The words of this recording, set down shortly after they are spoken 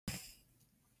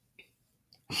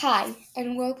Hi,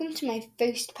 and welcome to my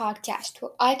first podcast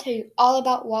where I tell you all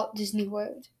about Walt Disney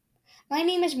World. My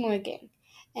name is Morgan,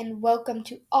 and welcome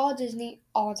to All Disney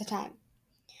All the Time.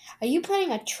 Are you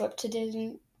planning a trip to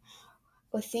Disney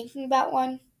or thinking about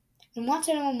one and want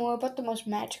to know more about the most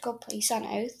magical place on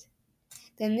earth?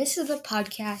 Then this is the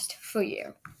podcast for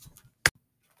you.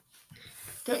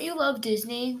 Don't you love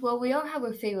Disney? Well, we all have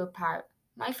a favorite part.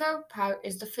 My favorite part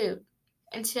is the food.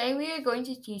 And today we are going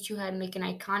to teach you how to make an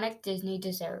iconic Disney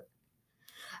dessert.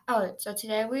 Alright, so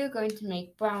today we are going to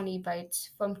make brownie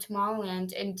bites from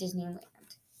Tomorrowland and Disneyland.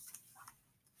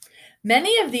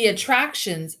 Many of the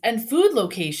attractions and food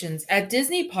locations at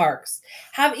Disney parks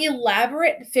have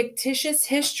elaborate fictitious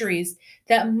histories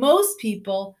that most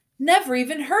people never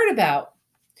even heard about.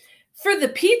 For the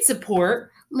pizza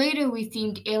port, Later we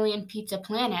themed Alien Pizza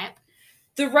Planet.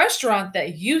 the restaurant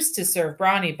that used to serve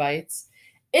brownie bites,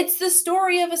 it's the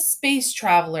story of a space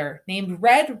traveler named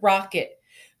Red Rocket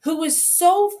who was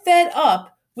so fed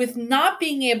up with not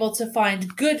being able to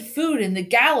find good food in the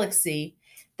galaxy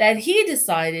that he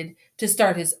decided to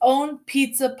start his own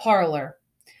pizza parlor.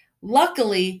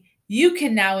 Luckily, you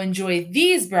can now enjoy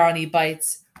these brownie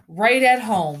bites right at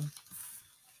home.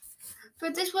 For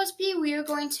this recipe we are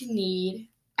going to need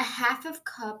a half a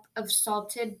cup of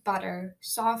salted butter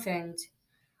softened,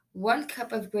 1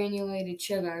 cup of granulated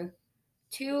sugar,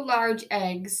 2 large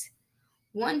eggs,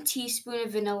 1 teaspoon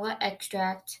of vanilla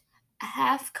extract, a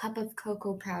half cup of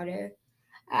cocoa powder,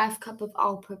 a half cup of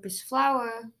all-purpose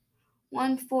flour,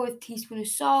 1/4 teaspoon of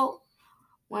salt,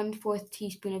 1/4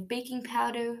 teaspoon of baking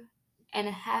powder, and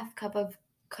a half cup of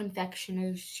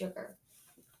confectioner's sugar.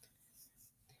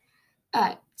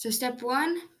 Alright, so step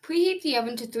 1, preheat the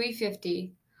oven to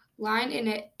 350. Line in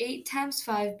an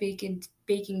 8x5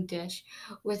 baking dish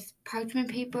with parchment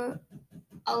paper.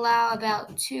 Allow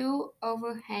about 2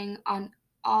 overhang on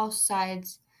all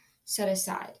sides set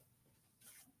aside.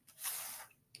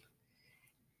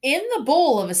 In the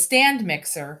bowl of a stand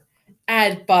mixer,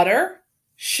 add butter,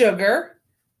 sugar,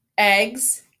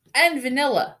 eggs, and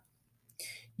vanilla.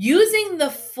 Using the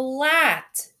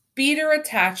flat beater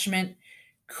attachment,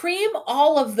 cream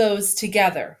all of those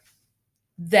together.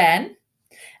 Then,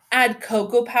 add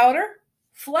cocoa powder,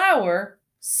 flour,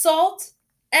 salt,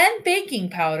 and baking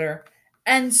powder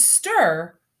and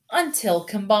stir until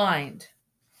combined.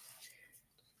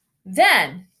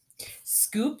 Then,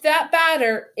 scoop that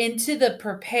batter into the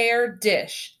prepared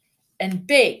dish and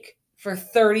bake for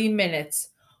 30 minutes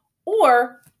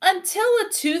or until a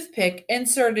toothpick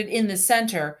inserted in the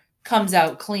center comes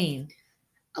out clean.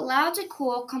 Allow to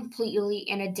cool completely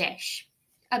in a dish,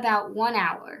 about 1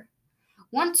 hour.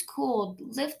 Once cooled,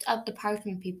 lift up the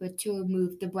parchment paper to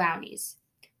remove the brownies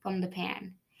from the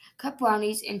pan. Cut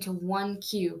brownies into 1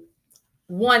 cube.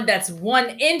 That's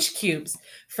 1-inch cubes.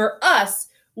 For us,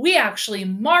 we actually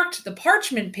marked the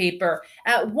parchment paper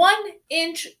at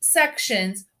 1-inch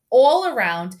sections all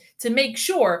around to make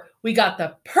sure we got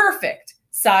the perfect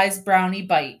size brownie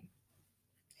bite.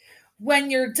 When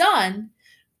you're done,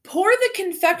 pour the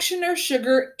confectioner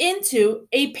sugar into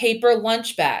a paper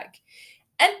lunch bag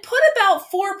and put about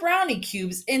 4 brownie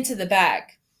cubes into the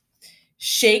bag.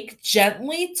 Shake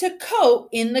gently to coat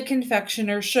in the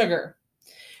confectioner sugar.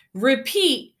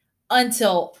 Repeat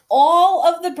until all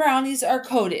of the brownies are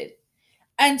coated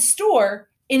and store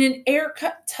in an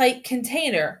airtight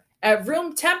container at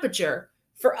room temperature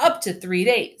for up to 3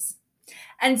 days.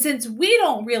 And since we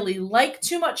don't really like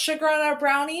too much sugar on our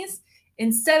brownies,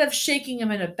 instead of shaking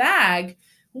them in a bag,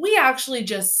 we actually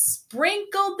just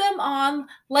sprinkled them on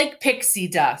like pixie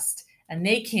dust, and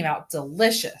they came out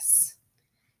delicious.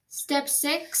 Step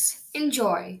 6,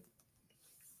 enjoy.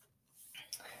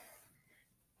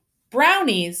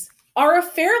 Brownies are a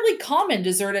fairly common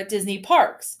dessert at Disney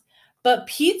parks, but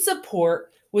Pizza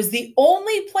Port was the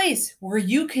only place where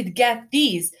you could get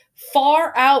these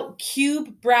far out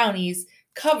cube brownies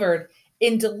covered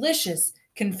in delicious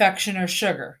confectioner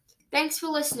sugar. Thanks for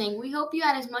listening. We hope you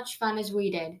had as much fun as we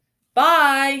did.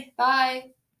 Bye!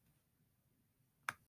 Bye!